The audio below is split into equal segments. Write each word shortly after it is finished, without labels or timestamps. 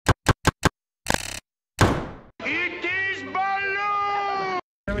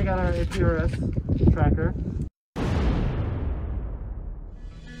we got our APRS tracker.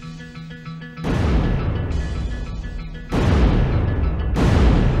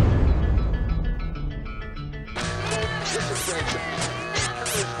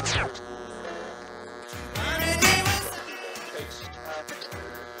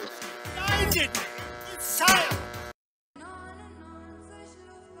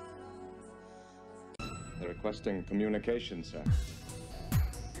 They're requesting communication, sir.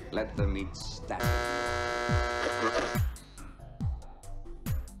 Let them eat static.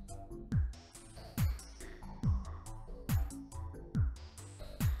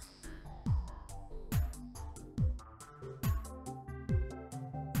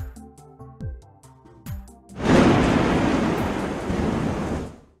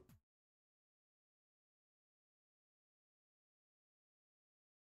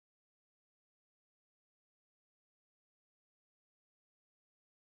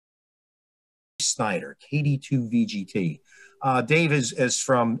 Snyder, KD2VGT. Dave is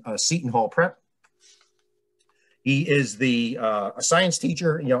from Seton Hall Prep. He is a science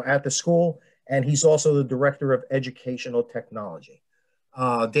teacher, at the school, and he's also the director of educational technology.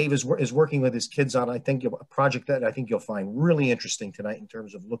 Dave is working with his kids on, I think, a project that I think you'll find really interesting tonight in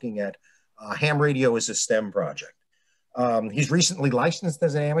terms of looking at ham radio as a STEM project. He's recently licensed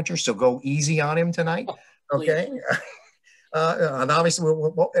as an amateur, so go easy on him tonight. Okay. And obviously,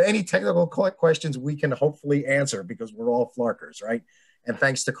 any technical questions we can hopefully answer because we're all flarkers, right? And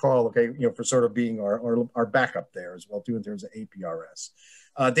thanks to Carl, okay, for sort of being our backup there as well too in terms of APRS.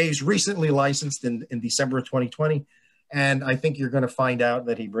 Dave's recently licensed in December of 2020, and I think you're going to find out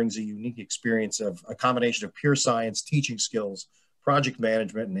that he brings a unique experience of a combination of pure science, teaching skills, project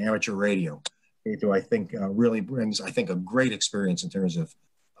management, and amateur radio. I think really brings, I think, a great experience in terms of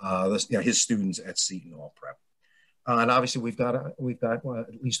his students at Seton Hall Prep. And obviously, we've got at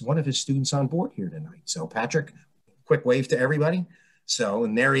least one of his students on board here tonight. So, Patrick, quick wave to everybody. So,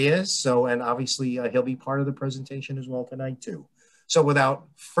 and there he is. So, and obviously, he'll be part of the presentation as well tonight, too. So, without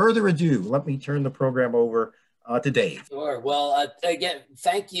further ado, let me turn the program over to Dave. Sure. Well, again,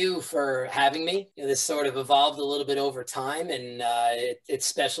 thank you for having me. This sort of evolved a little bit over time, and it's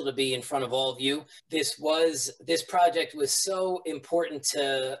special to be in front of all of you. This project was so important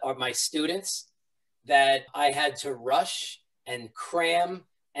to my students that I had to rush and cram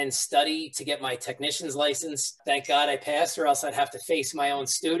and study to get my technician's license. Thank God I passed, or else I'd have to face my own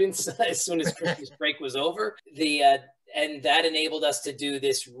students as soon as Christmas break was over. And that enabled us to do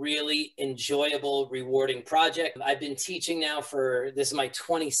this really enjoyable, rewarding project. I've been teaching now this is my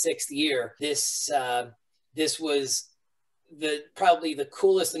 26th year. This was probably the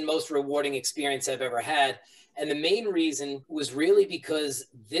coolest and most rewarding experience I've ever had. And the main reason was really because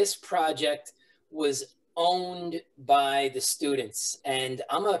this project was owned by the students. And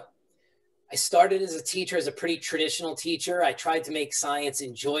I started as a teacher, as a pretty traditional teacher. I tried to make science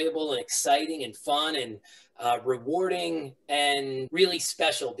enjoyable and exciting and fun and rewarding and really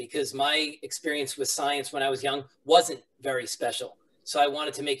special, because my experience with science when I was young wasn't very special. So I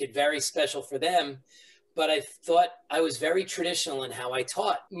wanted to make it very special for them. But I thought I was very traditional in how I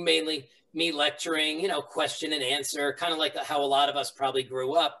taught, mainly me lecturing, question and answer, kind of like how a lot of us probably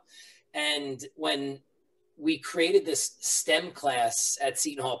grew up. And when we created this STEM class at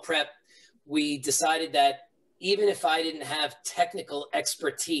Seton Hall Prep, we decided that even if I didn't have technical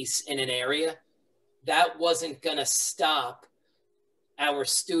expertise in an area, that wasn't going to stop our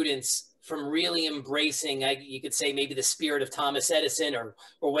students from really embracing, you could say maybe the spirit of Thomas Edison or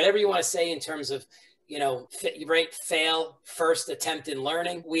whatever you want to say in terms of, fail, first attempt in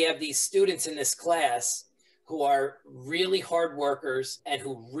learning. We have these students in this class who are really hard workers and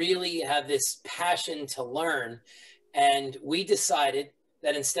who really have this passion to learn. And we decided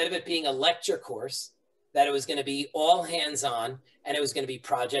that instead of it being a lecture course, that it was going to be all hands-on and it was going to be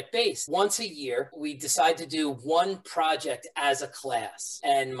project-based. Once a year, we decide to do one project as a class.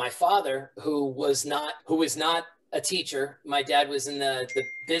 And my father, who was not a teacher, my dad was in the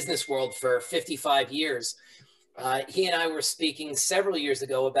business world for 55 years. He and I were speaking several years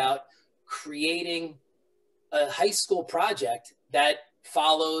ago about creating a high school project that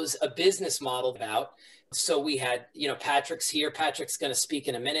follows a business model out. So we had, Patrick's here. Patrick's going to speak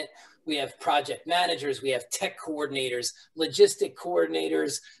in a minute. We have project managers. We have tech coordinators, logistic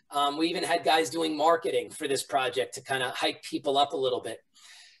coordinators. We even had guys doing marketing for this project to kind of hype people up a little bit.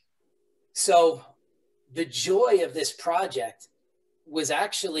 So the joy of this project was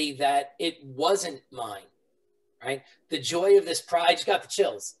actually that it wasn't mine. Right? The joy of this project, I just got the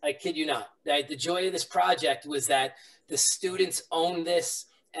chills. I kid you not. Right? The joy of this project was that the students owned this,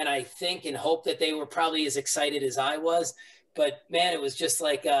 and I think and hope that they were probably as excited as I was. but man, it was just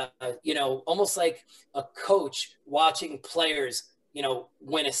like, you know, almost like a coach watching players, you know,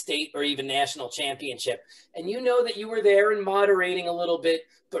 win a state or even national championship. And you know that you were there and moderating a little bit,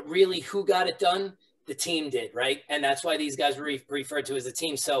 but really who got it done? The team did, right? And that's why these guys were referred to as a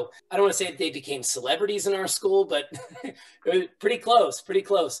team. So I don't want to say that they became celebrities in our school, but it was pretty close, pretty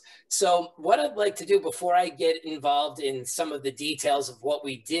close. So what I'd like to do before I get involved in some of the details of what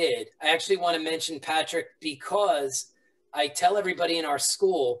we did, I actually want to mention Patrick, because I tell everybody in our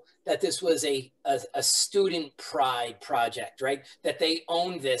school that this was a student pride project, right? That they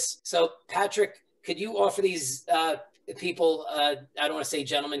owned this. So Patrick, could you offer these people, I don't want to say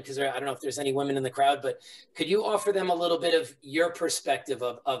gentlemen, because I don't know if there's any women in the crowd, but could you offer them a little bit of your perspective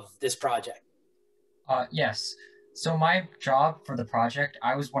of this project? Yes. So my job for the project,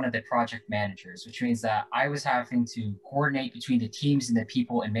 I was one of the project managers, which means that I was having to coordinate between the teams and the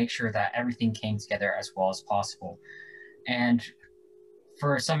people and make sure that everything came together as well as possible. And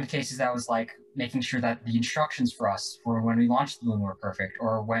for some cases, that was like making sure that the instructions for us for when we launched the balloon were perfect,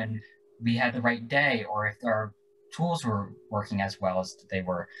 or when we had the right day, or if our tools were working as well as they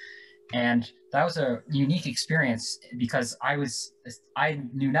were. And that was a unique experience because I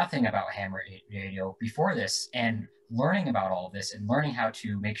knew nothing about ham radio before this, and learning about all of this and learning how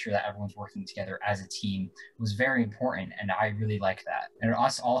to make sure that everyone's working together as a team was very important. And I really liked that. And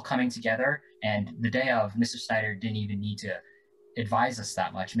us all coming together, and the day of, Mr. Snyder didn't even need to advise us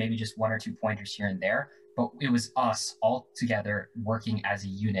that much, maybe just 1 or 2 pointers here and there, but it was us all together working as a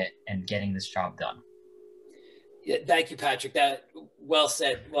unit and getting this job done. Yeah, thank you, Patrick. That well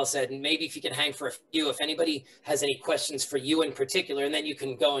said, well said. And maybe if you can hang for a few, if anybody has any questions for you in particular, and then you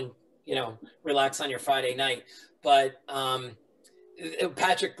can go and, you know, relax on your Friday night. But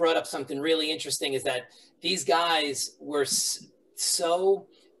Patrick brought up something really interesting, is that these guys were so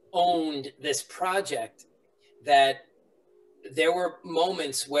owned this project that there were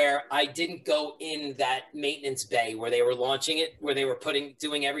moments where I didn't go in that maintenance bay where they were launching it, where they were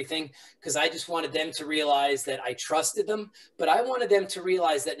doing everything, because I just wanted them to realize that I trusted them. But I wanted them to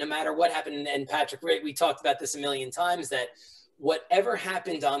realize that no matter what happened, and Patrick, we talked about this a million times, that whatever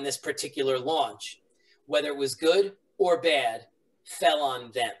happened on this particular launch, whether it was good or bad, fell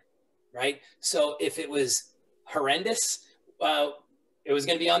on them, right? So if it was horrendous, it was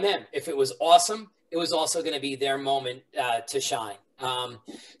going to be on them. If it was awesome, it was also going to be their moment to shine.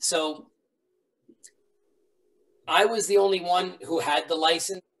 So I was the only one who had the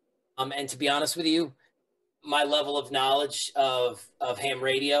license. And to be honest with you, my level of knowledge of ham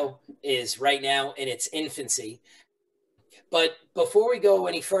radio is right now in its infancy. But before we go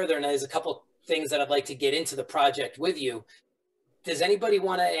any further, and there's a couple things that I'd like to get into the project with you, does anybody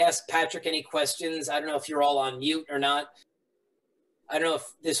want to ask Patrick any questions? I don't know if you're all on mute or not. I don't know if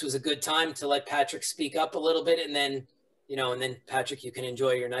this was a good time to let Patrick speak up a little bit, and then, you know, and then Patrick, you can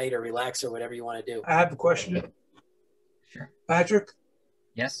enjoy your night or relax or whatever you want to do. I have a question. Sure. Patrick?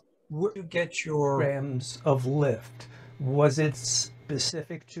 Yes? Where do you get your grams of lift? Was it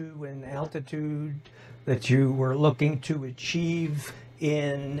specific to an altitude that you were looking to achieve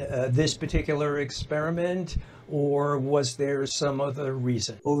in this particular experiment, or was there some other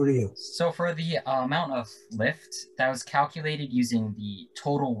reason? Over to you. So for the amount of lift, that was calculated using the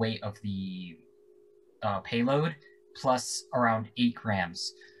total weight of the payload plus around 8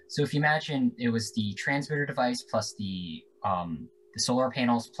 grams. So if you imagine it was the transmitter device plus the solar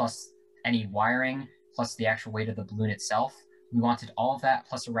panels plus any wiring plus the actual weight of the balloon itself, we wanted all of that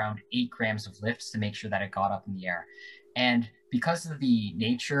plus around 8 grams of lift to make sure that it got up in the air. And because of the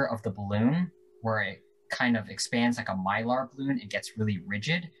nature of the balloon, where it kind of expands like a mylar balloon, it gets really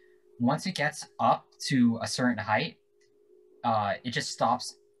rigid. Once it gets up to a certain height, it just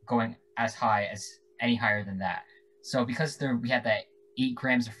stops going as high as any higher than that. So because we had that 8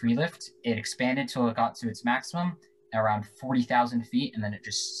 grams of free lift, it expanded till it got to its maximum around 40,000 feet, and then it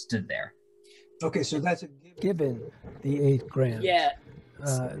just stood there. Okay, so that's a given, the 8 grams. Yeah.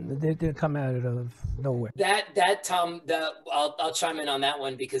 They didn't come out of nowhere. That Tom, I'll chime in on that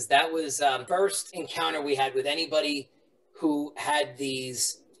one, because that was first encounter we had with anybody who had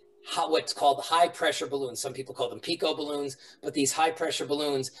these what's called high pressure balloons. Some people call them Pico balloons, but these high pressure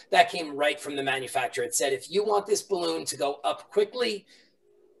balloons, that came right from the manufacturer. It said, if you want this balloon to go up quickly,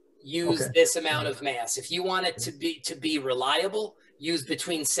 use this amount of mass. If you want it to be reliable, use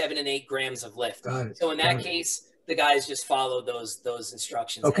between 7 and 8 grams of lift. So in that case, the guys just followed those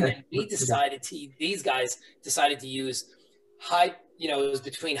instructions. And then these guys decided to use it was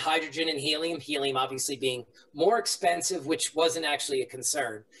between hydrogen and helium, helium obviously being more expensive, which wasn't actually a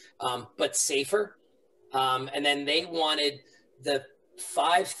concern, but safer. And then they wanted the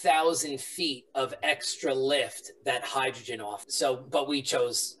 5,000 feet of extra lift that hydrogen off. So, but we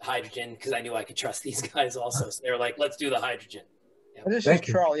chose hydrogen because I knew I could trust these guys also. So they were like, let's do the hydrogen. Yep. This is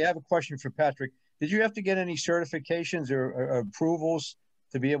Charlie. I have a question for Patrick. Did you have to get any certifications or approvals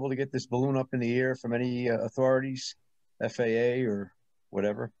to be able to get this balloon up in the air from any authorities, FAA or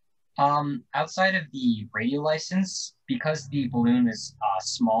whatever? Outside of the radio license, because the balloon is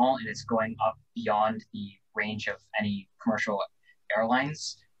small and it's going up beyond the range of any commercial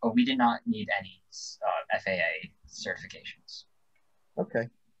airlines, but we did not need any FAA certifications. Okay,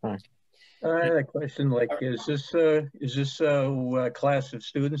 all right. I had a question. Like, is this class of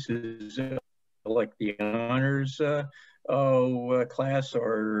students is like the honors class,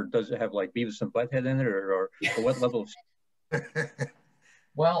 or does it have like Beavis and Butthead in it, or what level of?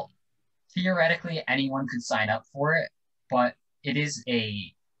 Well, theoretically, anyone could sign up for it, but it is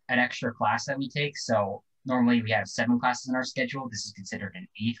an extra class that we take. So normally we have 7 classes in our schedule. This is considered an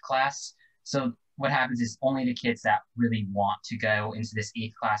 8th class. So what happens is only the kids that really want to go into this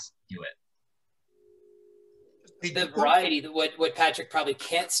 8th class do it. The variety, what Patrick probably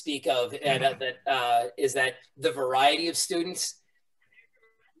can't speak of, is that the variety of students.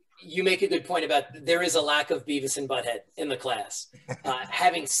 You make a good point about there is a lack of Beavis and Butthead in the class.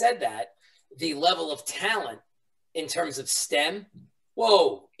 Having said that, the level of talent in terms of STEM,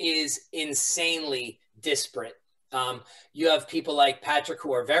 is insanely disparate. You have people like Patrick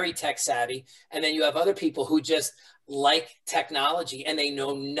who are very tech savvy, and then you have other people who just like technology and they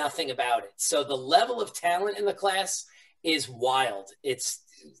know nothing about it. So the level of talent in the class is wild. It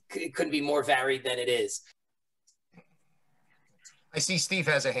couldn't be more varied than it is. I see Steve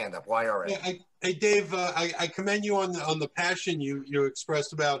has a hand up. YRA. Yeah, hey, Dave, I commend you on the passion you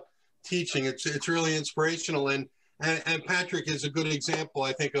expressed about teaching. It's really inspirational, and Patrick is a good example,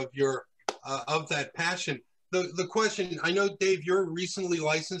 I think, of your of that passion. The question, I know, Dave, you're recently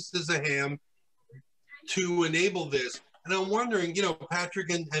licensed as a ham to enable this, and I'm wondering,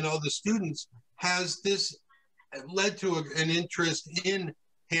 Patrick and other students, has this led to an interest in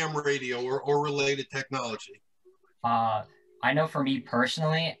ham radio or related technology? I know for me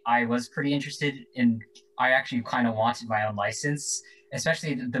personally, I was pretty interested in, I actually kind of wanted my own license,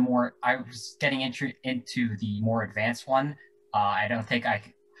 especially the more I was getting into the more advanced one. I don't think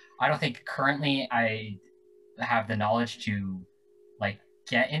currently I have the knowledge to like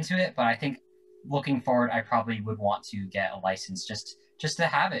get into it, but I think looking forward, I probably would want to get a license just to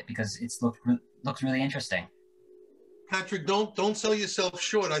have it because looks really interesting. Patrick, don't sell yourself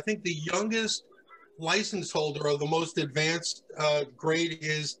short. I think the youngest license holder of the most advanced grade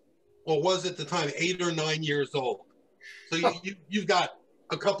is, or was at the time, 8 or 9 years old. So you've got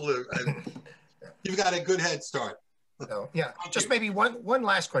a couple of, you've got a good head start. So, yeah, just maybe one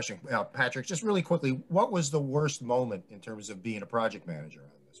last question, Patrick, just really quickly. What was the worst moment in terms of being a project manager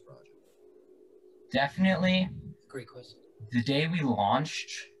on this project? Definitely. Great question. The day we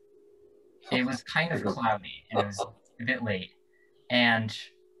launched, it was kind of cloudy and it was a bit late. And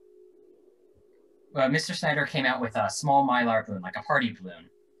Mr. Snyder came out with a small Mylar balloon, like a party balloon,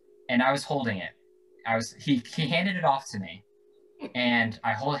 and I was holding it. He handed it off to me, and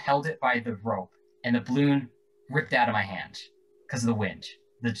I held it by the rope, and the balloon ripped out of my hand because of the wind.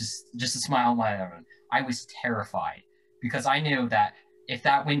 Just a smile on my own. I was terrified because I knew that if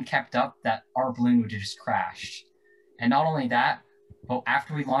that wind kept up, that our balloon would have just crashed. And not only that, but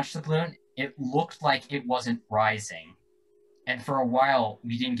after we launched the balloon, it looked like it wasn't rising. And for a while,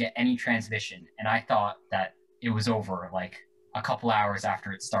 we didn't get any transmission. And I thought that it was over like a couple hours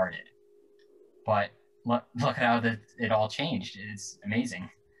after it started. But look at how it all changed. It's amazing.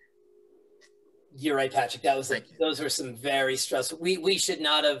 You're right, Patrick. Those were some very stressful. We should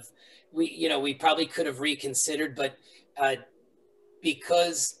not have, we probably could have reconsidered, but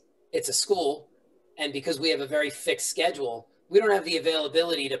because it's a school and because we have a very fixed schedule, we don't have the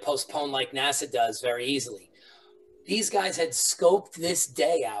availability to postpone like NASA does very easily. These guys had scoped this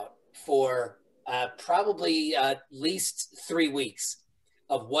day out for probably at least 3 weeks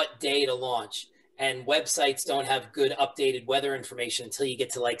of what day to launch. And websites don't have good updated weather information until you get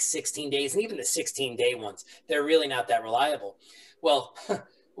to like 16 days. And even the 16-day ones, they're really not that reliable. Well, a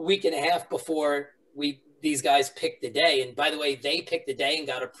week and a half before these guys picked the day. And by the way, they picked the day and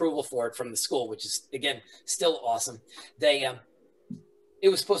got approval for it from the school, which is, again, still awesome. It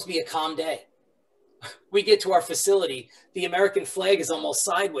was supposed to be a calm day. We get to our facility, the American flag is almost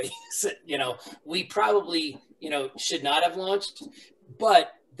sideways. We probably, should not have launched.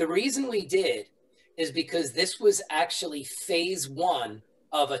 But the reason we did is because this was actually phase 1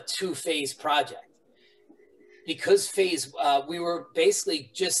 of a 2-phase project. Because we were basically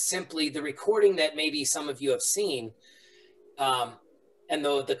just simply the recording that maybe some of you have seen. and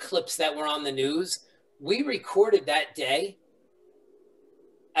the clips that were on the news, we recorded that day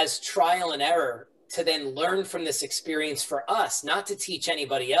as trial and error to then learn from this experience for us, not to teach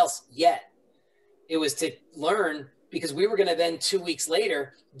anybody else yet. It was to learn because we were going to then 2 weeks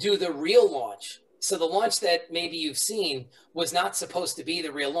later do the real launch. So the launch that maybe you've seen was not supposed to be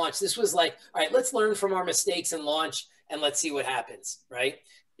the real launch. This was like, all right, let's learn from our mistakes and launch and let's see what happens, right?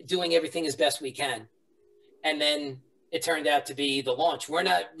 Doing everything as best we can. And then it turned out to be the launch.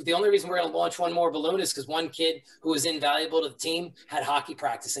 The only reason we're going to launch one more balloon is because one kid who was invaluable to the team had hockey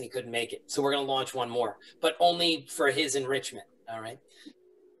practice and he couldn't make it. So we're going to launch one more, but only for his enrichment. All right.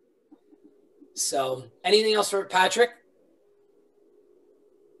 So anything else for Patrick?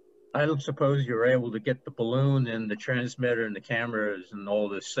 I don't suppose you were able to get the balloon and the transmitter and the cameras and all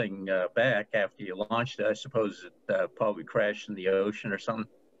this thing back after you launched it. I suppose it probably crashed in the ocean or something.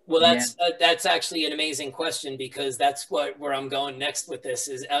 Well, that's actually an amazing question, because that's where I'm going next with this.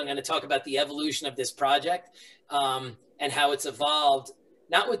 Is I'm going to talk about the evolution of this project and how it's evolved,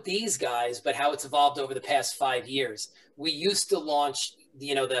 not with these guys, but how it's evolved over the past 5 years. We used to launch,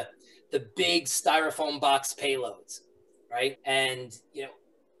 the big styrofoam box payloads, right? And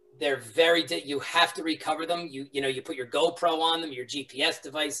they're you have to recover them. You put your GoPro on them, your GPS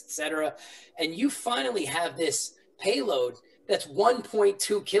device, etc. And you finally have this payload that's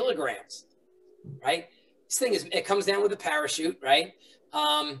 1.2 kilograms, right? This thing it comes down with a parachute, right?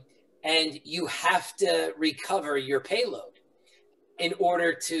 And you have to recover your payload in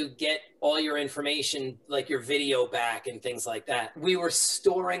order to get all your information, like your video back and things like that. We were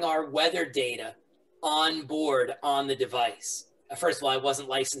storing our weather data on board on the device. First of all, I wasn't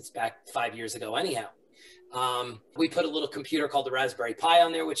licensed back 5 years ago anyhow. We put a little computer called the Raspberry Pi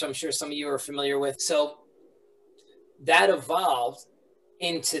on there, which I'm sure some of you are familiar with. So that evolved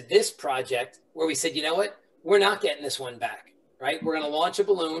into this project where we said, you know what, we're not getting this one back, right? We're going to launch a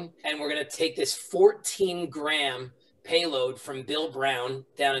balloon and we're going to take this 14-gram payload from Bill Brown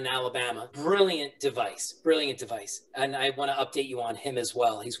down in Alabama. Brilliant device. And I want to update you on him as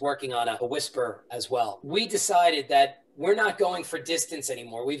well. He's working on a Whisper as well. We decided that we're not going for distance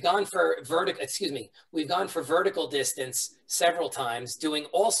anymore. We've gone for vertical distance several times, doing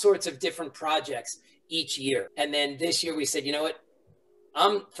all sorts of different projects each year. And then this year we said, you know what?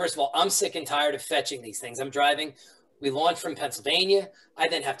 First of all, I'm sick and tired of fetching these things. I'm driving. We launched from Pennsylvania. I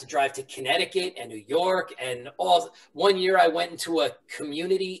then have to drive to Connecticut and New York and all. One year I went into a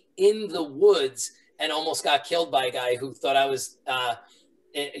community in the woods and almost got killed by a guy who thought I was,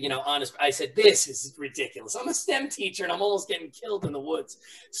 honest. I said, this is ridiculous. I'm a STEM teacher and I'm almost getting killed in the woods.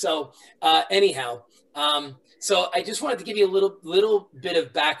 So anyhow, so I just wanted to give you a little bit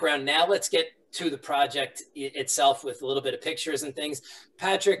of background. Now let's get to the project itself with a little bit of pictures and things.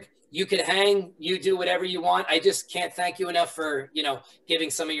 Patrick, you can hang, you do whatever you want. I just can't thank you enough for, giving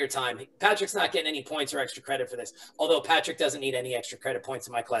some of your time. Patrick's not getting any points or extra credit for this, although Patrick doesn't need any extra credit points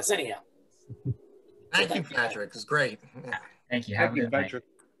in my class anyhow. Thank you, Patrick. It's great. Yeah. Thank you. Have a good night.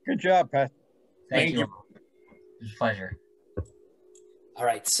 Good job, Pat. Thank you. It was a pleasure. All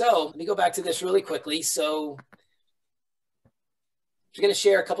right, so let me go back to this really quickly. So I'm going to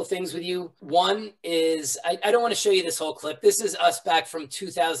share a couple things with you. One is, I don't want to show you this whole clip. This is us back from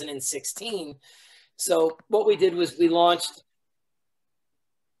 2016. So what we did was we launched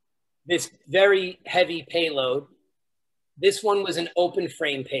this very heavy payload. This one was an open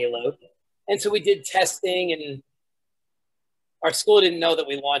frame payload. And so we did testing, and our school didn't know that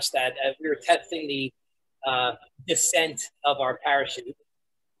we launched that. We were testing the descent of our parachute.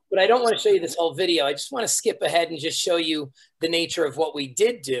 But I don't want to show you this whole video. I just want to skip ahead and just show you the nature of what we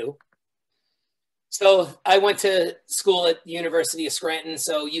did do. So I went to school at the University of Scranton.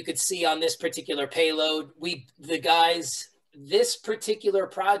 So you could see on this particular payload, this particular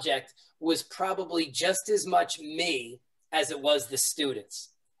project was probably just as much me as it was the students.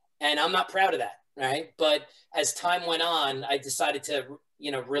 And I'm not proud of that, right? But as time went on, I decided to,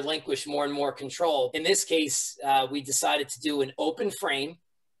 relinquish more and more control. In this case, we decided to do an open frame.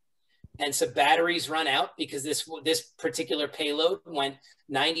 And so batteries run out because this particular payload went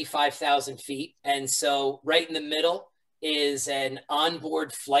 95,000 feet. And so right in the middle is an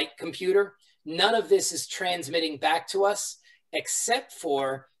onboard flight computer. None of this is transmitting back to us except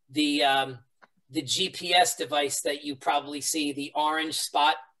for the GPS device that you probably see, the orange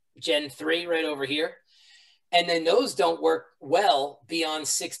Spot Gen 3 right over here. And then those don't work well beyond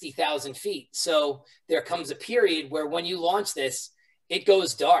 60,000 feet. So there comes a period where when you launch this, it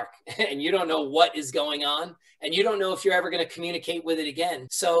goes dark and you don't know what is going on and you don't know if you're ever going to communicate with it again.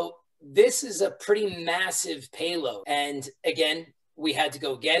 So this is a pretty massive payload. And again, we had to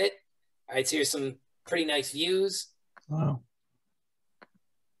go get it. All right, so here's some pretty nice views. Wow.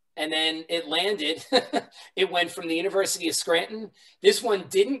 And then it landed. It went from the University of Scranton. This one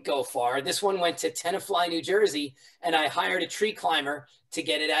didn't go far. This one went to Tenafly, New Jersey, and I hired a tree climber to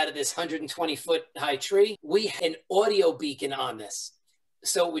get it out of this 120-foot high tree. We had an audio beacon on this,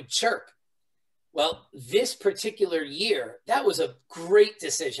 so it would chirp. Well, this particular year, that was a great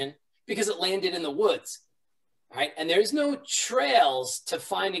decision because it landed in the woods. Right? And there's no trails to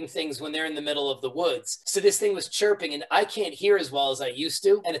finding things when they're in the middle of the woods. So this thing was chirping, and I can't hear as well as I used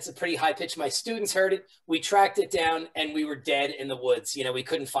to. And it's a pretty high pitch. My students heard it. We tracked it down, and we were dead in the woods. You know, we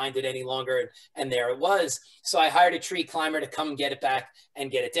couldn't find it any longer, and there it was. So I hired a tree climber to come get it back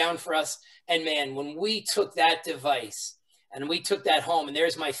and get it down for us. And man, when we took that device and we took that home, and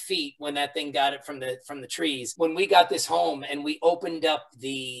there's my feet when that thing got it from the trees. When we got this home and we opened up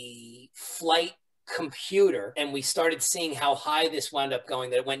the flight computer and we started seeing how high this wound up going,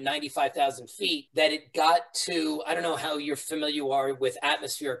 that it went 95,000 feet, that it got to, I don't know how familiar you are with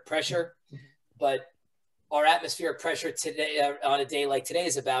atmospheric pressure, but our atmospheric pressure today on a day like today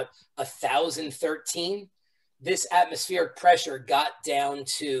is about 1,013. This atmospheric pressure got down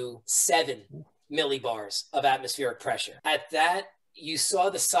to 7 millibars of atmospheric pressure. At that, you saw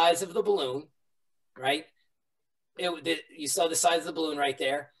the size of the balloon, right? You saw the size of the balloon right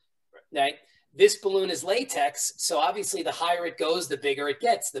there, right? This balloon is latex, so obviously the higher it goes, the bigger it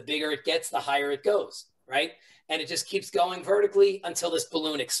gets. The bigger it gets, the higher it goes, right? And it just keeps going vertically until this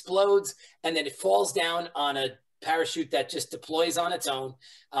balloon explodes, and then it falls down on a parachute that just deploys on its own,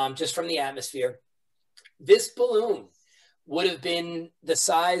 just from the atmosphere. This balloon would have been the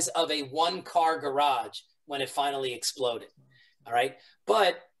size of a one-car garage when it finally exploded, all right?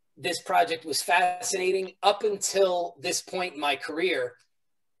 But this project was fascinating. Up until this point in my career,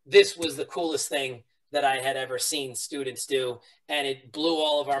 this was the coolest thing that I had ever seen students do, and it blew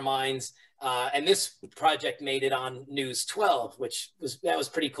all of our minds. And this project made it on News 12, which was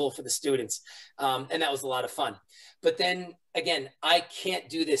pretty cool for the students, and that was a lot of fun. But then again, I can't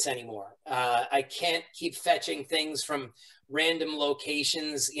do this anymore. I can't keep fetching things from random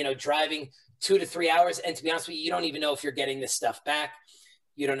locations, you know, driving 2 to 3 hours. And to be honest with you, you don't even know if you're getting this stuff back.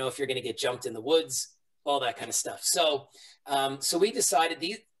 You don't know if you're going to get jumped in the woods, all that kind of stuff. So, so we decided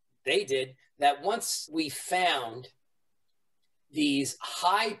that once we found these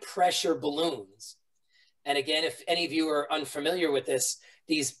high pressure balloons, and again, if any of you are unfamiliar with this,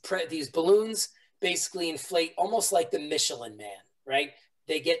 these balloons basically inflate almost like the Michelin Man, right?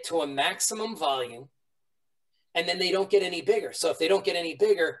 They get to a maximum volume and then they don't get any bigger. So if they don't get any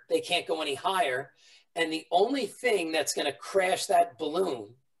bigger, they can't go any higher. And the only thing that's going to crash that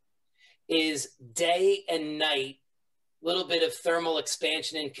balloon is day and night, little bit of thermal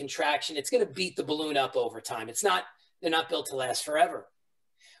expansion and contraction. It's going to beat the balloon up over time. They're not built to last forever,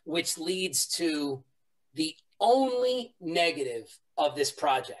 which leads to the only negative of this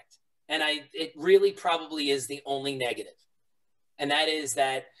project. And it really probably is the only negative. And that is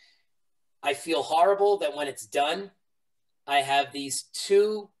that I feel horrible that when it's done, I have these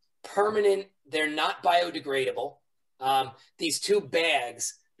 2 permanent, they're not biodegradable, these 2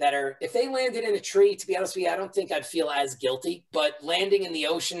 bags that are, if they landed in a tree, to be honest with you, I don't think I'd feel as guilty, but landing in the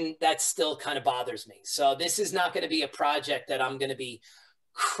ocean, that still kind of bothers me. So this is not going to be a project that I'm going to be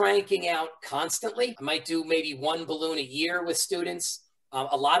cranking out constantly. I might do maybe 1 balloon a year with students.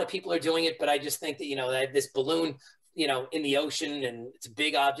 A lot of people are doing it, but I just think that, you know, that this balloon, you know, in the ocean, and it's a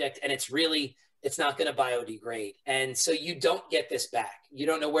big object, and it's not going to biodegrade. And so you don't get this back. You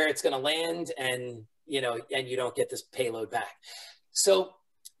don't know where it's going to land, and, you know, and you don't get this payload back. So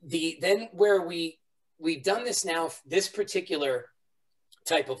then where we've done this now, this particular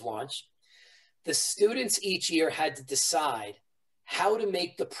type of launch, the students each year had to decide how to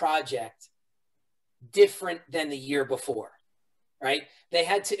make the project different than the year before, right? They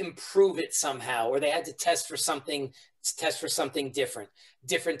had to improve it somehow, or they had to test for something different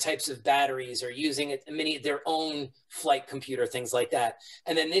types of batteries, or using their own flight computer, things like that.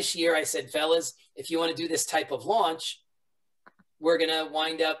 And then this year I said, fellas, if you want to do this type of launch, we're going to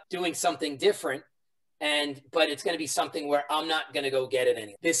wind up doing something different. But it's going to be something where I'm not going to go get it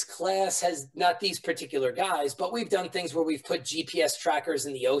anymore. This class has not these particular guys, but we've done things where we've put GPS trackers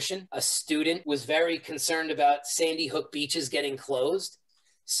in the ocean. A student was very concerned about Sandy Hook beaches getting closed.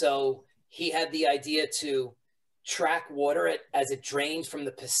 So he had the idea to track water as it drained from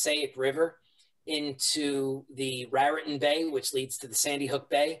the Passaic River into the Raritan Bay, which leads to the Sandy Hook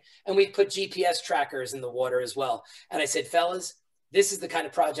Bay. And we put GPS trackers in the water as well. And I said, fellas, this is the kind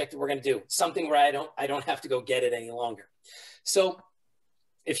of project that we're going to do, something where I don't have to go get it any longer. So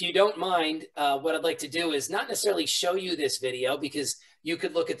if you don't mind, what I'd like to do is not necessarily show you this video, because you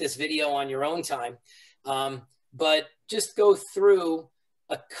could look at this video on your own time, but just go through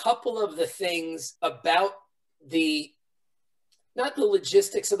a couple of the things about not the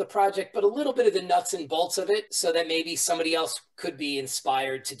logistics of the project, but a little bit of the nuts and bolts of it, so that maybe somebody else could be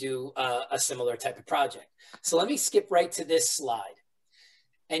inspired to do a similar type of project. So let me skip right to this slide.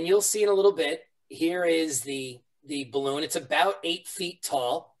 And you'll see in a little bit, here is the balloon. It's about 8 feet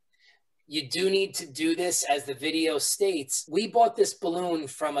tall. You do need to do this, as the video states. We bought this balloon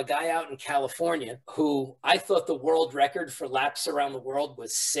from a guy out in California who I thought the world record for laps around the world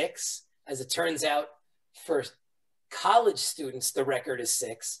was 6. As it turns out, for college students, the record is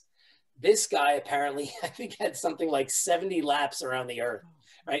 6. This guy apparently, I think, had something like 70 laps around the earth,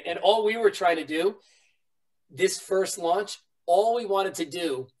 right? And all we were trying to do, this first launch, all we wanted to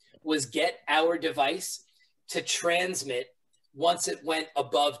do was get our device to transmit once it went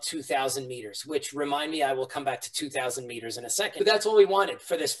above 2,000 meters, which, remind me, I will come back to 2,000 meters in a second. But that's all we wanted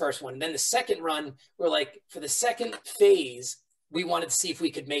for this first one. And then the second run, we're like, for the second phase, we wanted to see if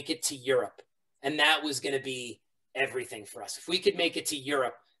we could make it to Europe. And that was going to be everything for us. If we could make it to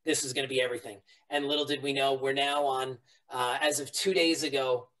Europe, this was going to be everything. And little did we know, we're now on, as of 2 days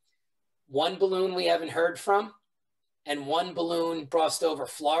ago, 1 balloon we haven't heard from, and 1 balloon crossed over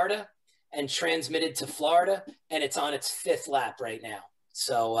Florida and transmitted to Florida, and it's on its 5th lap right now.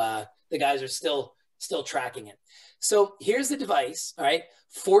 So the guys are still tracking it. So here's the device, all right?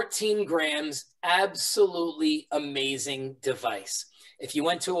 14 grams, absolutely amazing device. If you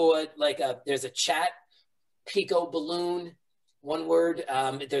went to there's a chat, Pico Balloon, one word,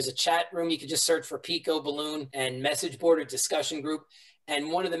 there's a chat room. You could just search for Pico Balloon and message board or discussion group.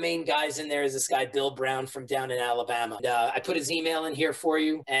 And one of the main guys in there is this guy, Bill Brown, from down in Alabama. And, I put his email in here for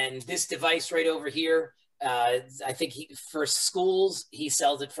you. And this device right over here, I think for schools, he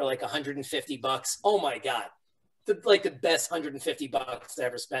sells it for like $150. Oh my God. The best $150 I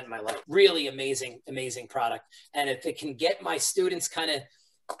ever spent in my life. Really amazing, amazing product. And if it can get my students kind of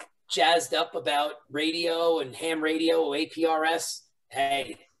jazzed up about radio and ham radio or APRS,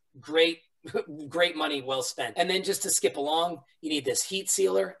 hey, great money well spent. And then just to skip along, you need this heat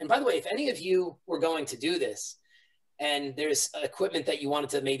sealer. And by the way, if any of you were going to do this and there's equipment that you wanted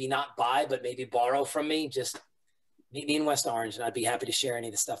to maybe not buy, but maybe borrow from me, just meet me in West Orange and I'd be happy to share any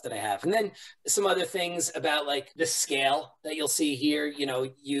of the stuff that I have. And then some other things about like the scale that you'll see here. You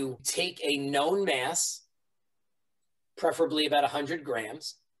know, you take a known mass, preferably about 100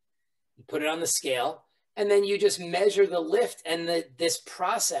 grams, you put it on the scale, and then you just measure the lift. And this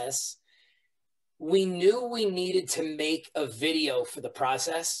process, we knew we needed to make a video for the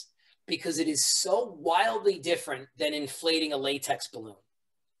process because it is so wildly different than inflating a latex balloon,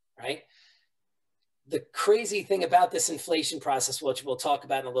 right? The crazy thing about this inflation process, which we'll talk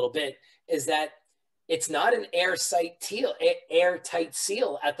about in a little bit, is that it's not an airtight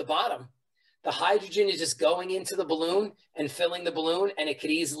seal at the bottom. The hydrogen is just going into the balloon and filling the balloon, and it could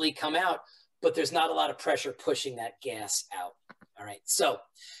easily come out, but there's not a lot of pressure pushing that gas out. All right, so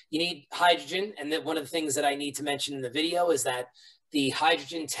you need hydrogen. And then one of the things that I need to mention in the video is that the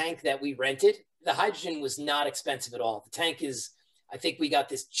hydrogen tank that we rented, the hydrogen was not expensive at all. The tank is, I think we got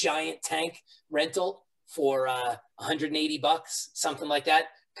this giant tank rental for $180, something like that,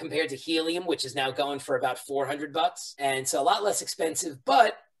 compared to helium, which is now going for about $400. And so a lot less expensive,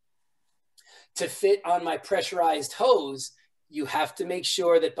 but to fit on my pressurized hose, you have to make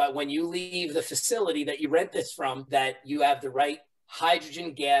sure that when you leave the facility that you rent this from, that you have the right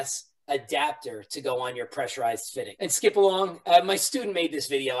hydrogen gas adapter to go on your pressurized fitting. And skip along. My student made this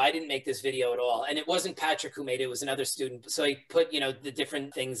video. I didn't make this video at all. And it wasn't Patrick who made it. It was another student. So he put, you know, the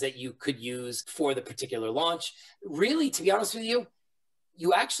different things that you could use for the particular launch. Really, to be honest with you,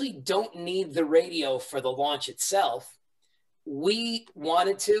 you actually don't need the radio for the launch itself. We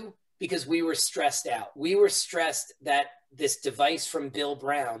wanted to because we were stressed out. We were stressed that this device from Bill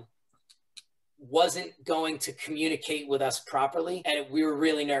Brown wasn't going to communicate with us properly, and we were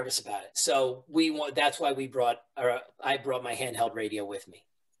really nervous about it. So that's why I brought my handheld radio with me.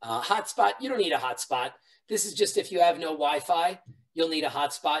 Hotspot, you don't need a hotspot. This is just if you have no Wi-Fi, you'll need a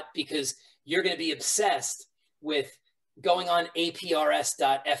hotspot because you're going to be obsessed with going on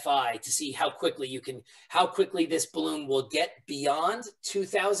APRS.fi to see how quickly this balloon will get beyond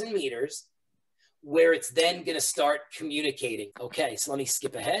 2,000 meters, where it's then going to start communicating. Okay, so let me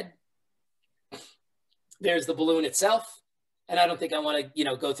skip ahead. There's the balloon itself. And I don't think I want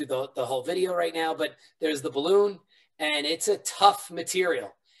to, go through the whole video right now, but there's the balloon, and it's a tough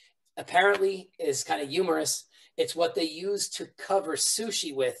material. Apparently, is kind of humorous. It's what they use to cover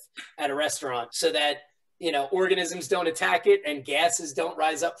sushi with at a restaurant so that, organisms don't attack it and gases don't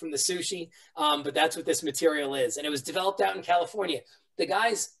rise up from the sushi. But that's what this material is. And it was developed out in California. The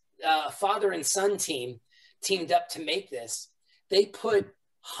guys, father and son teamed up to make this. They put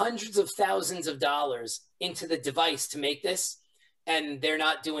hundreds of thousands of dollars into the device to make this. And they're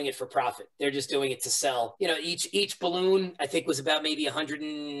not doing it for profit. They're just doing it to sell. You know, each balloon, I think, was about maybe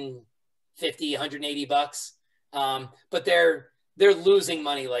 150, 180 bucks. But they're losing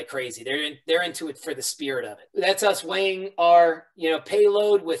money like crazy. They're into it for the spirit of it. That's us weighing our,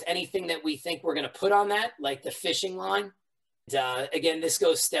 payload with anything that we think we're going to put on that, like the fishing line. Again, this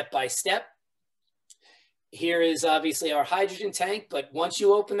goes step by step. Here is obviously our hydrogen tank, but once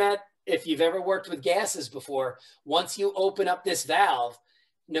you open that, if you've ever worked with gases before, once you open up this valve,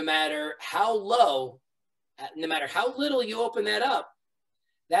 no matter how low, no matter how little you open that up,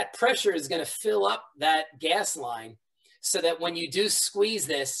 that pressure is going to fill up that gas line so that when you do squeeze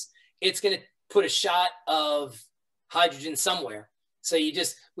this, it's going to put a shot of hydrogen somewhere. So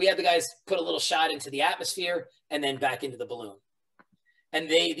we have the guys put a little shot into the atmosphere and then back into the balloon. And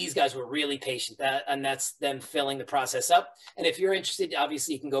these guys were really patient, and that's them filling the process up. And if you're interested,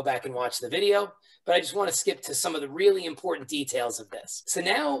 obviously you can go back and watch the video, but I just want to skip to some of the really important details of this. So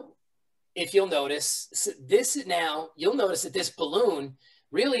now, if you'll notice, you'll notice that this balloon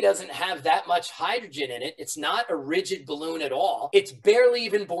really doesn't have that much hydrogen in it. It's not a rigid balloon at all. It's barely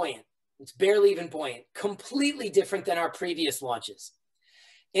even buoyant. It's barely even buoyant. Completely different than our previous launches.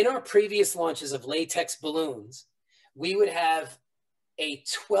 In our previous launches of latex balloons, we would have a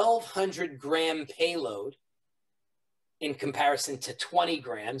 1,200 gram payload in comparison to 20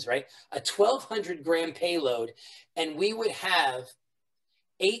 grams, right? A 1,200 gram payload, and we would have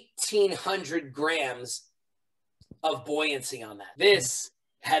 1,800 grams of buoyancy on that. This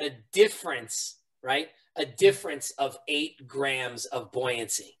had a difference, right? A difference of 8 grams of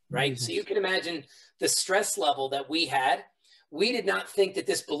buoyancy, right? So you can imagine the stress level that we had. We did not think that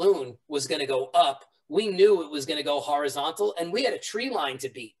this balloon was going to go up. We knew it was going to go horizontal, and we had a tree line to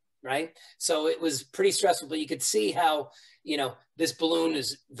beat, right? So it was pretty stressful, but you could see how, this balloon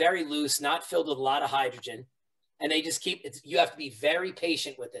is very loose, not filled with a lot of hydrogen, and they just you have to be very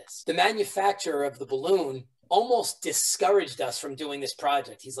patient with this. The manufacturer of the balloon almost discouraged us from doing this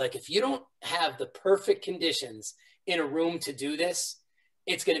project. He's like, if you don't have the perfect conditions in a room to do this,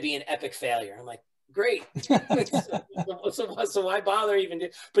 it's going to be an epic failure. I'm like, great. so why bother even do?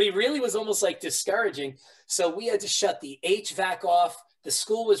 But he really was almost like discouraging. So we had to shut the HVAC off. The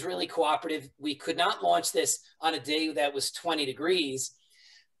school was really cooperative. We could not launch this on a day that was 20 degrees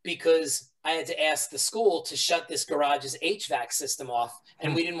because I had to ask the school to shut this garage's HVAC system off,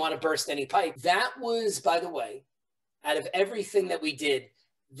 and we didn't want to burst any pipe. That was, by the way, out of everything that we did,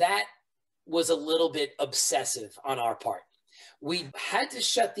 that was a little bit obsessive on our part. We had to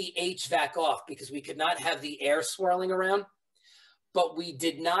shut the HVAC off because we could not have the air swirling around, but we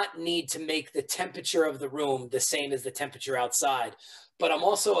did not need to make the temperature of the room the same as the temperature outside. But I'm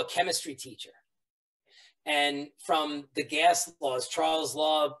also a chemistry teacher. And from the gas laws, Charles'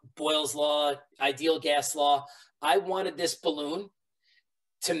 law, Boyle's law, ideal gas law, I wanted this balloon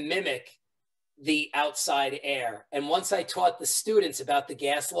to mimic the outside air. And once I taught the students about the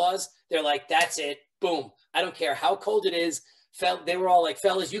gas laws, they're like, that's it, boom. I don't care how cold it is. They were all like,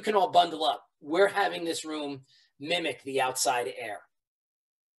 fellas, you can all bundle up. We're having this room mimic the outside air.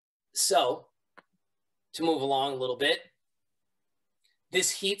 So to move along a little bit, this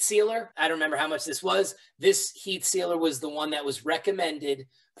heat sealer, I don't remember how much this was. This heat sealer was the one that was recommended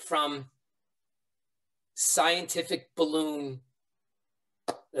from Scientific Balloon,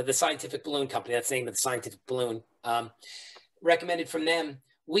 the Scientific Balloon Company. That's the name of the Scientific Balloon. Recommended from them.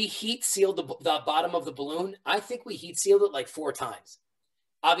 We heat sealed the bottom of the balloon. I think we heat sealed it like 4 times.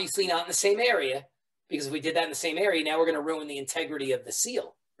 Obviously not in the same area, because if we did that in the same area, now we're going to ruin the integrity of the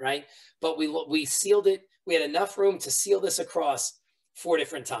seal, right? But we sealed it. We had enough room to seal this across 4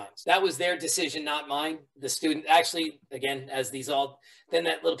 different times. That was their decision, not mine. The student actually, again, as these all, then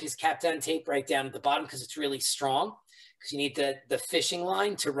that little piece of Kapton tape right down at the bottom because it's really strong, because you need the fishing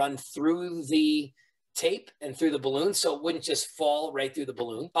line to run through the tape and through the balloon so it wouldn't just fall right through the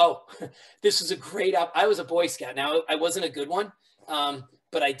balloon. Oh, this was a great I was a Boy Scout. Now, I wasn't a good one,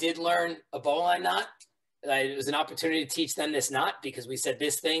 but I did learn a bowline knot. It was an opportunity to teach them this knot because we said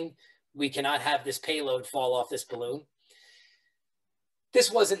this thing, we cannot have this payload fall off this balloon.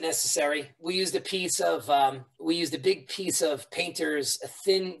 This wasn't necessary. We used a big piece of painter's, a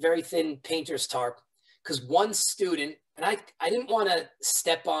thin, very thin painter's tarp, because one student, and I didn't want to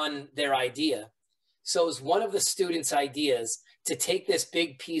step on their idea. So it was one of the students' ideas to take this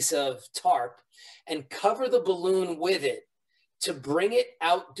big piece of tarp and cover the balloon with it to bring it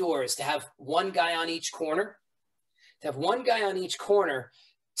outdoors, to have one guy on each corner, to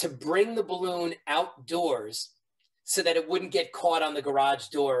bring the balloon outdoors so that it wouldn't get caught on the garage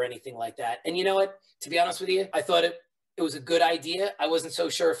door or anything like that. And you know what? To be honest with you, I thought It was a good idea. I wasn't so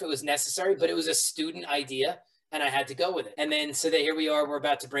sure if it was necessary, but it was a student idea and I had to go with it. And then, so that here we are, we're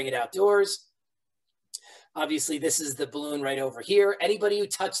about to bring it outdoors. Obviously, this is the balloon right over here. Anybody who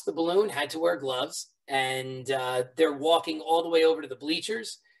touched the balloon had to wear gloves, and they're walking all the way over to the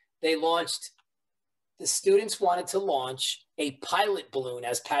bleachers. They launched, the students wanted to launch a pilot balloon,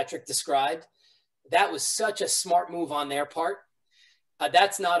 as Patrick described. That was such a smart move on their part.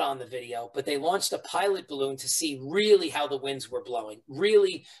 That's not on the video, but they launched a pilot balloon to see really how the winds were blowing,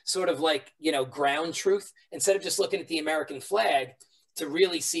 really sort of like, you know, ground truth, instead of just looking at the American flag, to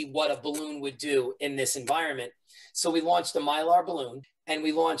really see what a balloon would do in this environment. So we launched a Mylar balloon, and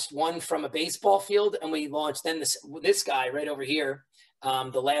we launched one from a baseball field, and we launched then this guy right over here,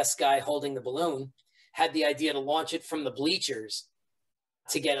 the last guy holding the balloon, had the idea to launch it from the bleachers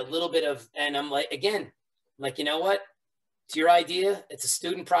to get a little bit of, and I'm like, again, I'm like, you know what? It's your idea. It's a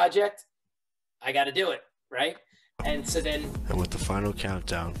student project. I got to do it, right? And so then. And with the final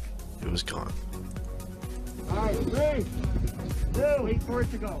countdown, it was gone. All right, 3, 2, wait for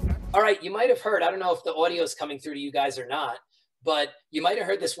it to go. All right, you might have heard, I don't know if the audio is coming through to you guys or not, but you might have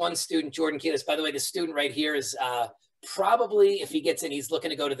heard this one student, Jordan Keelis. By the way, the student right here is probably, if he gets in, he's looking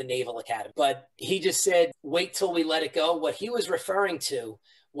to go to the Naval Academy. But he just said, wait till we let it go. What he was referring to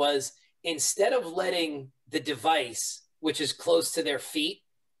was, instead of letting the device, which is close to their feet,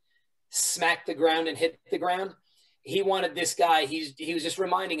 smack the ground and hit the ground, he wanted this guy, he was just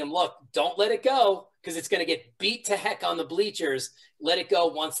reminding him, look, don't let it go, because it's going to get beat to heck on the bleachers. Let it go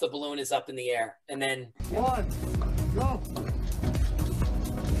once the balloon is up in the air. And then 1, go.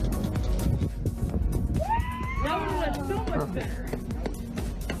 That was so much better.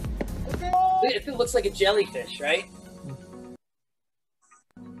 It looks like a jellyfish, right?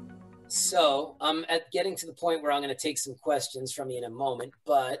 So I'm getting to the point where I'm going to take some questions from you in a moment,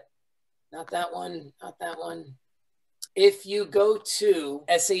 but not that one, not that one. If you go to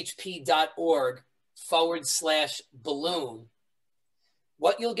shp.org/balloon,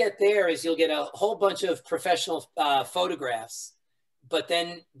 what you'll get there is you'll get a whole bunch of professional photographs. But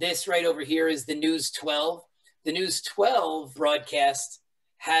then this right over here is the News 12. The News 12 broadcast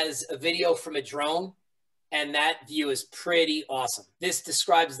has a video from a drone, and that view is pretty awesome. This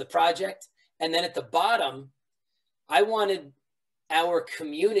describes the project. And then at the bottom, I wanted our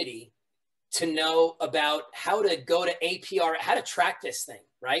community to know about how to go to APR, how to track this thing,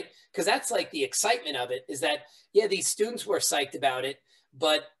 right? Because that's like the excitement of it, is that, yeah, these students were psyched about it,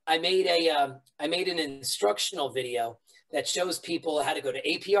 but I made an instructional video that shows people how to go to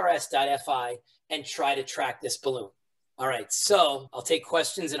aprs.fi and try to track this balloon. All right, so I'll take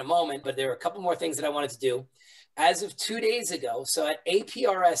questions in a moment, but there are a couple more things that I wanted to do. As of 2 days ago, so at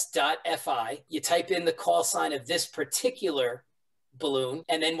aprs.fi, you type in the call sign of this particular balloon,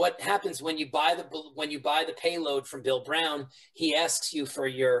 and then what happens when you buy the payload from Bill Brown, he asks you for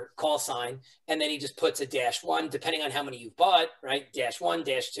your call sign, and then he just puts a -1 depending on how many you've bought, right? -1,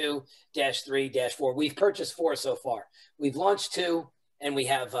 -2, -3, -4. We've purchased 4 so far. We've launched 2, and we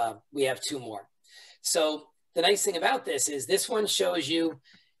have 2 more. So the nice thing about this is this one shows you,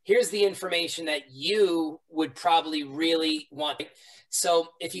 here's the information that you would probably really want.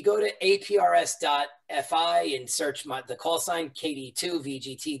 So if you go to aprs.fi and search the call sign KD2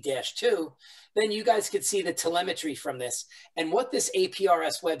 VGT-2, then you guys could see the telemetry from this. And what this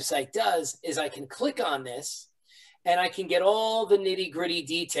APRS website does is I can click on this and I can get all the nitty-gritty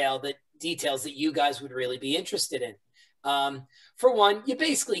details that you guys would really be interested in. For one, you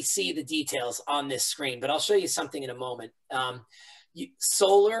basically see the details on this screen, but I'll show you something in a moment.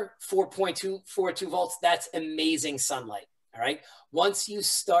 Solar, 4.242 volts, that's amazing sunlight. All right. Once you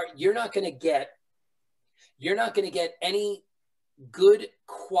start, you're not going to get any good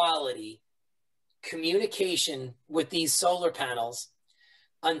quality communication with these solar panels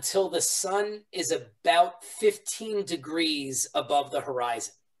until the sun is about 15 degrees above the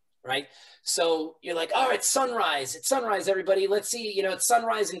horizon. Right. So you're like, all right, sunrise. It's sunrise, everybody. Let's see, it's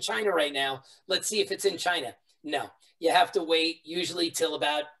sunrise in China right now. Let's see if it's in China. No. You have to wait usually till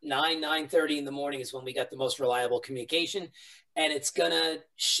about 9:30 in the morning is when we got the most reliable communication. And it's gonna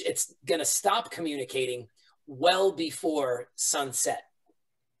stop communicating well before sunset.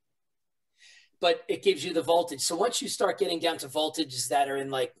 But it gives you the voltage. So once you start getting down to voltages that are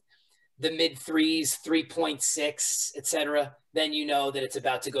in like the mid 3s, 3.6, etc., then you know that it's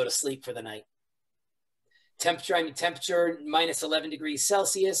about to go to sleep for the night. Temperature, minus 11 degrees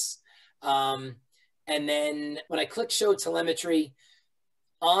Celsius. And then when I click show telemetry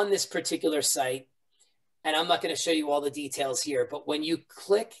on this particular site, and I'm not going to show you all the details here, but when you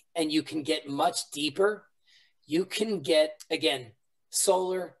click and you can get much deeper, you can get, again,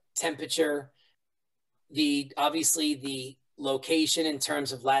 solar, temperature, obviously the location in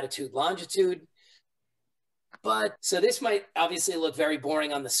terms of latitude, longitude. But so this might obviously look very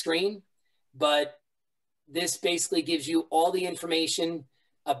boring on the screen, but this basically gives you all the information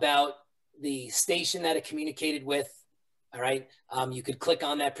about the station that it communicated with. All right. You could click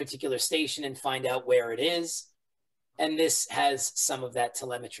on that particular station and find out where it is. And this has some of that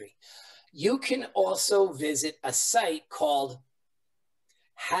telemetry. You can also visit a site called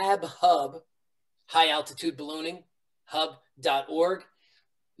HAB, High Altitude Ballooning, hub.org.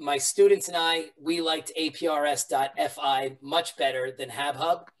 My students and I, we liked APRS.FI much better than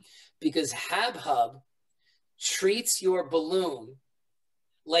HabHub, because HabHub treats your balloon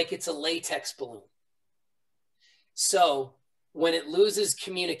like it's a latex balloon. So when it loses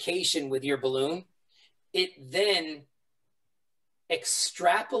communication with your balloon, it then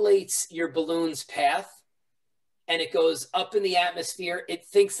extrapolates your balloon's path and it goes up in the atmosphere. It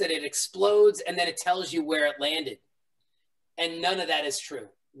thinks that it explodes and then it tells you where it landed. And none of that is true.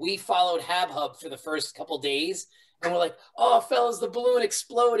 We followed HabHub for the first couple days and we're like, oh, fellas, the balloon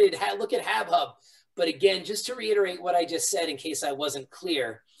exploded. Look at HabHub. But again, just to reiterate what I just said in case I wasn't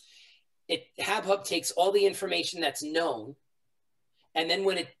clear, HabHub takes all the information that's known, and then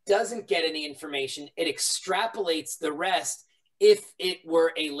when it doesn't get any information, it extrapolates the rest if it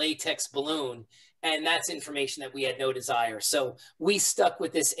were a latex balloon, and that's information that we had no desire. So we stuck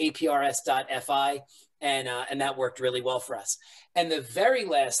with this APRS.FI, and that worked really well for us. And the very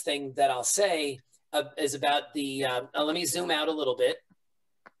last thing that I'll say is about the, let me zoom out a little bit.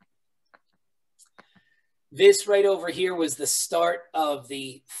 This right over here was the start of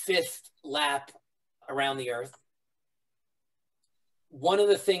the 5th lap around the Earth. One of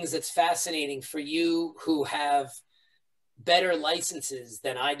the things that's fascinating for you who have better licenses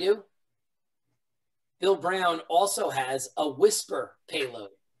than I do, Bill Brown also has a whisper payload.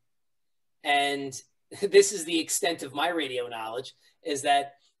 And this is the extent of my radio knowledge, is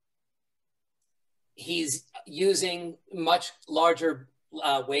that he's using much larger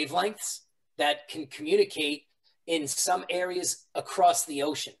wavelengths that can communicate in some areas across the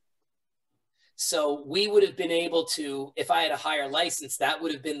ocean. So we would have been able to, if I had a higher license, that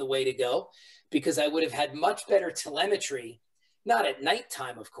would have been the way to go, because I would have had much better telemetry, not at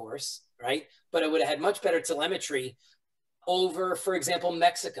nighttime, of course, right? But I would have had much better telemetry over, for example,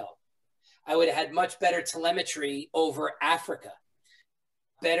 Mexico. I would have had much better telemetry over Africa.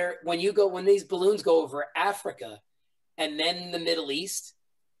 Better when these balloons go over Africa and then the Middle East,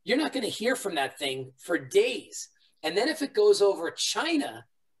 you're not going to hear from that thing for days. And then if it goes over China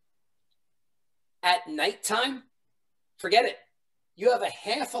at nighttime, forget it. You have a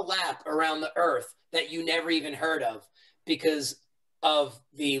half a lap around the Earth that you never even heard of because of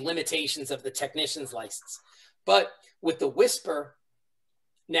the limitations of the technician's license. But with the whisper,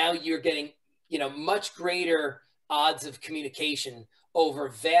 now you're getting, much greater odds of communication over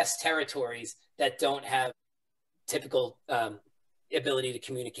vast territories that don't have typical ability to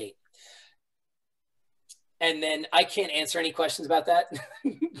communicate. And then I can't answer any questions about that.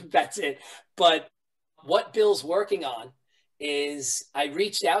 That's it. But what Bill's working on is I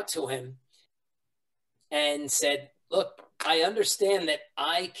reached out to him and said, look, I understand that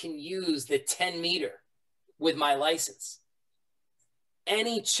I can use the 10 meter with my license.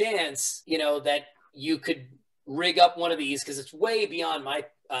 Any chance, that you could rig up one of these, because it's way beyond my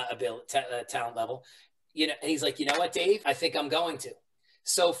talent level. And he's like, you know what, Dave, I think I'm going to.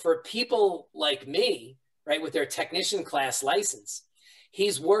 So for people like me, right, with their technician class license,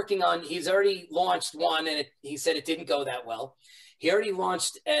 he's already launched one, and he said it didn't go that well. He already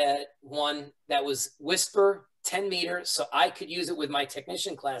launched one that was whisper 10 meter, so I could use it with my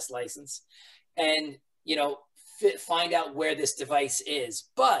technician class license and, find out where this device is.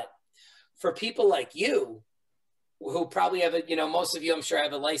 But for people like you, who probably have most of you, I'm sure,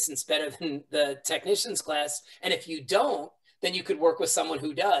 have a license better than the technician's class. And if you don't, then you could work with someone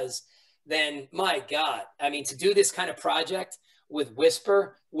who does. Then, my God, to do this kind of project with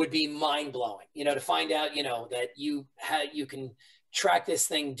whisper would be mind blowing, to find out, that you can track this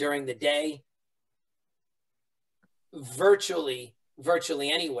thing during the day, virtually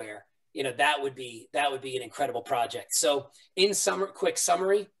anywhere. That would be an incredible project. So quick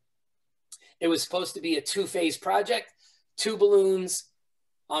summary, it was supposed to be a 2-phase project, 2 balloons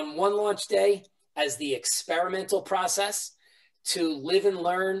on one launch day as the experimental process to live and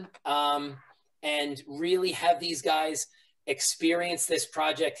learn and really have these guys experience this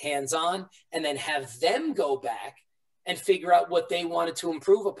project hands-on, and then have them go back and figure out what they wanted to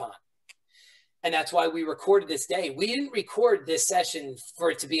improve upon. And that's why we recorded this day. We didn't record this session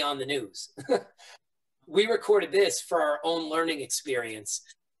for it to be on the news. We recorded this for our own learning experience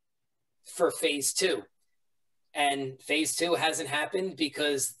for phase 2. And phase 2 hasn't happened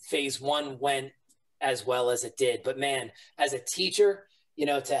because phase 1 went as well as it did. But man, as a teacher, you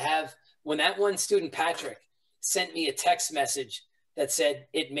know, to have, when that one student, Patrick, sent me a text message that said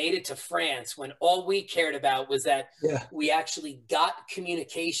it made it to France, when all we cared about was that we actually got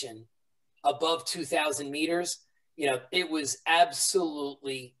communication above 2,000 meters, you know, it was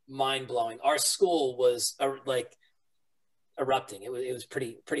absolutely mind blowing. Our school was like erupting. It was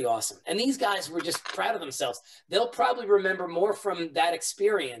pretty awesome. And these guys were just proud of themselves. They'll probably remember more from that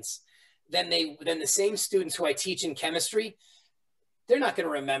experience than the same students who I teach in chemistry. They're not going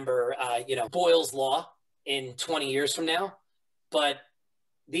to remember, you know, Boyle's Law in 20 years from now, but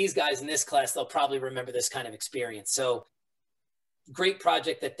these guys in this class, they'll probably remember this kind of experience. So great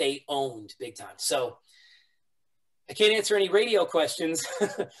project that they owned big time. So I can't answer any radio questions,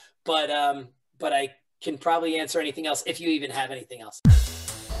 but I can probably answer anything else if you even have anything else.